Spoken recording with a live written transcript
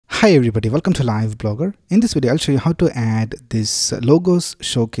Hi everybody, welcome to Live Blogger. In this video, I'll show you how to add this logos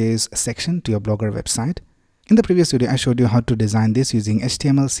showcase section to your Blogger website. In the previous video, I showed you how to design this using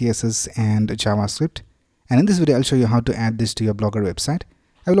HTML, CSS, and JavaScript. And in this video, I'll show you how to add this to your Blogger website.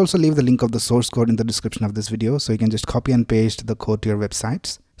 I will also leave the link of the source code in the description of this video, so you can just copy and paste the code to your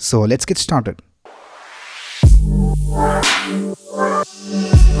websites. So let's get started.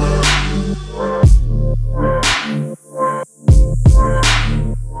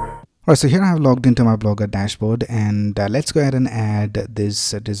 Alright, so here I have logged into my Blogger dashboard, and let's go ahead and add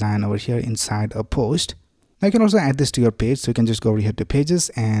this design over here inside a post. Now you can also add this to your page, so you can just go over here to pages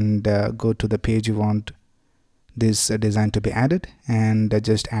and go to the page you want this design to be added, and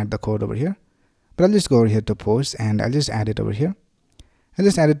just add the code over here. But I'll just go over here to posts and I'll just add it over here. I'll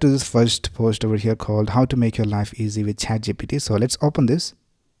just add it to this first post over here called how to make your life easy with ChatGPT. So let's open this.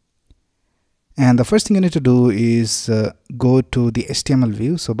 And the first thing you need to do is go to the HTML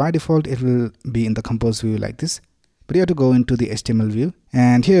view. So by default, it will be in the compose view like this. But you have to go into the HTML view.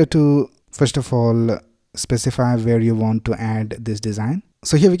 And here to, first of all, specify where you want to add this design.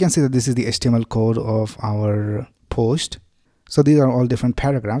 So here we can see that this is the HTML code of our post. So these are all different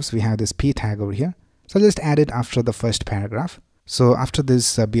paragraphs. We have this p tag over here. So I'll just add it after the first paragraph. So after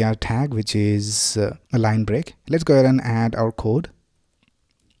this br tag, which is a line break, let's go ahead and add our code.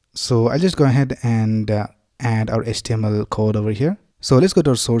 So I'll just go ahead and add our HTML code over here. So let's go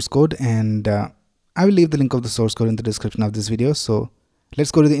to our source code, and I will leave the link of the source code in the description of this video. So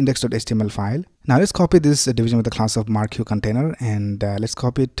let's go to the index.html file. Now let's copy this division with the class of MarqueContainer, and let's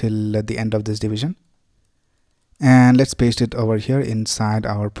copy it till the end of this division. And let's paste it over here inside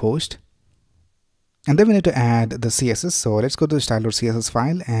our post. And then we need to add the CSS. So let's go to the style.css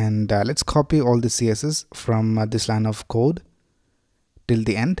file, and let's copy all the CSS from this line of code till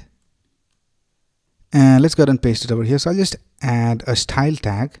the end. And let's go ahead and paste it over here. So I'll just add a style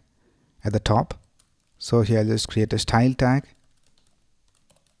tag at the top. So here I'll just create a style tag,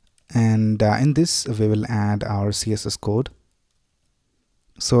 and in this we will add our CSS code.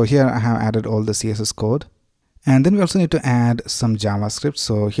 So here I have added all the CSS code, and then we also need to add some JavaScript.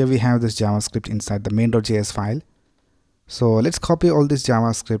 So here we have this JavaScript inside the main.js file. So let's copy all this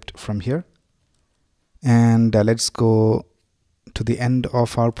JavaScript from here, and let's go to the end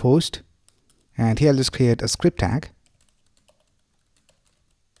of our post, and here I'll just create a script tag,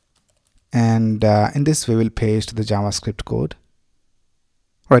 and in this we will paste the JavaScript code.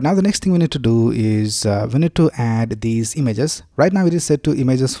 Alright, now the next thing we need to do is we need to add these images. Right now it is set to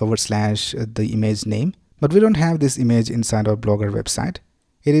images / the image name, but we don't have this image inside our Blogger website.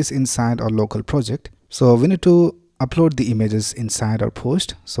 It is inside our local project. So we need to upload the images inside our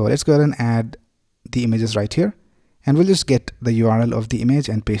post. So let's go ahead and add the images right here. And we'll just get the URL of the image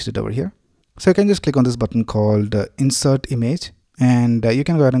and paste it over here. So you can just click on this button called insert image, and you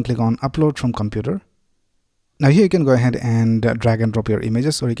can go ahead and click on upload from computer. Now here you can go ahead and drag and drop your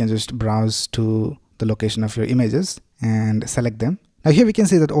images, or you can just browse to the location of your images and select them. Now here we can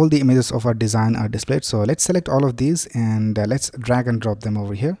see that all the images of our design are displayed. So let's select all of these, and let's drag and drop them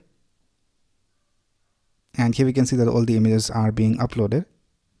over here. And here we can see that all the images are being uploaded.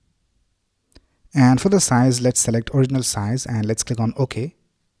 And for the size, let's select original size and let's click on OK.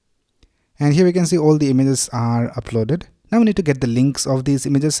 And here we can see all the images are uploaded. Now we need to get the links of these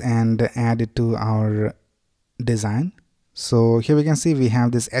images and add it to our design. So here we can see we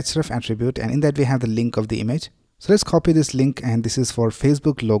have this href attribute, and in that we have the link of the image. So let's copy this link, and this is for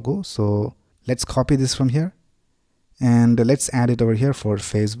Facebook logo. So let's copy this from here, and let's add it over here for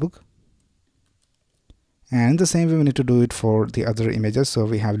Facebook. And in the same way we need to do it for the other images. So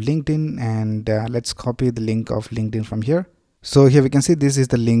we have LinkedIn, and let's copy the link of LinkedIn from here. So here we can see this is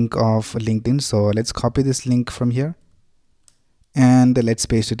the link of LinkedIn. So let's copy this link from here, and let's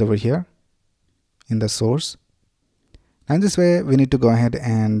paste it over here in the source. And this way we need to go ahead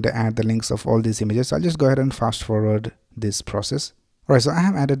and add the links of all these images. I'll just go ahead and fast forward this process. Alright, so I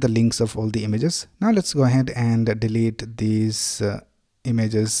have added the links of all the images. Now let's go ahead and delete these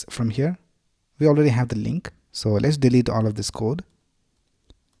images from here. We already have the link, so let's delete all of this code.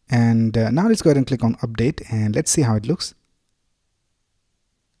 And now let's go ahead and click on update, and let's see how it looks.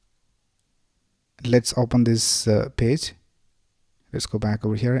 Let's open this page. Let's go back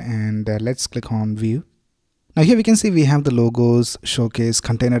over here, and let's click on view. Now here we can see we have the logos showcase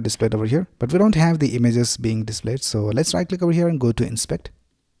container displayed over here, but we don't have the images being displayed. So let's right click over here and go to inspect,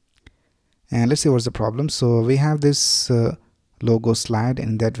 and let's see what's the problem. So we have this logo slide,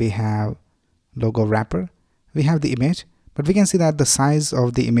 and that we have logo wrapper. We have the image, but we can see that the size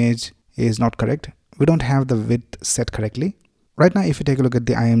of the image is not correct. We don't have the width set correctly. Right now if you take a look at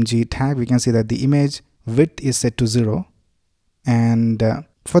the img tag, we can see that the image width is set to 0, and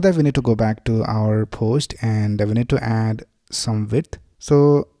For that, we need to go back to our post and we need to add some width.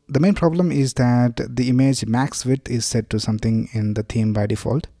 So the main problem is that the image max width is set to something in the theme by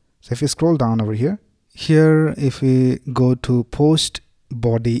default. So if you scroll down over here, if we go to post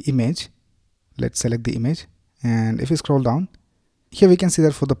body image, let's select the image, and if we scroll down, here we can see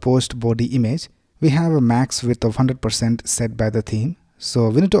that for the post body image, we have a max width of 100% set by the theme. So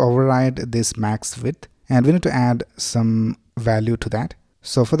we need to override this max width and we need to add some value to that.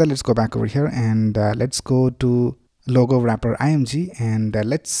 So for that, let's go back over here and let's go to logo wrapper img and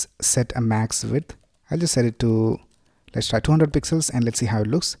let's set a max width. I'll just set it to, let's try 200 pixels and let's see how it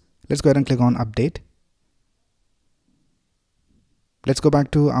looks. Let's go ahead and click on update. Let's go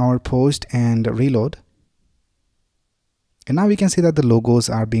back to our post and reload. And now we can see that the logos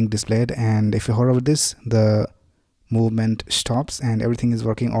are being displayed, and if you hover over this, the movement stops and everything is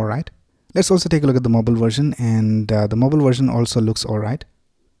working all right. Let's also take a look at the mobile version, and the mobile version also looks all right.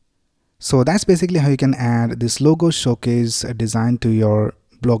 So that's basically how you can add this logo showcase design to your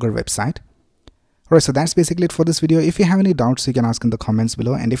Blogger website. Alright, so that's basically it for this video. If you have any doubts, you can ask in the comments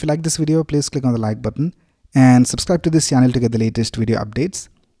below. And if you like this video, please click on the like button and subscribe to this channel to get the latest video updates.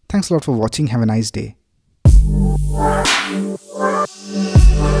 Thanks a lot for watching. Have a nice day.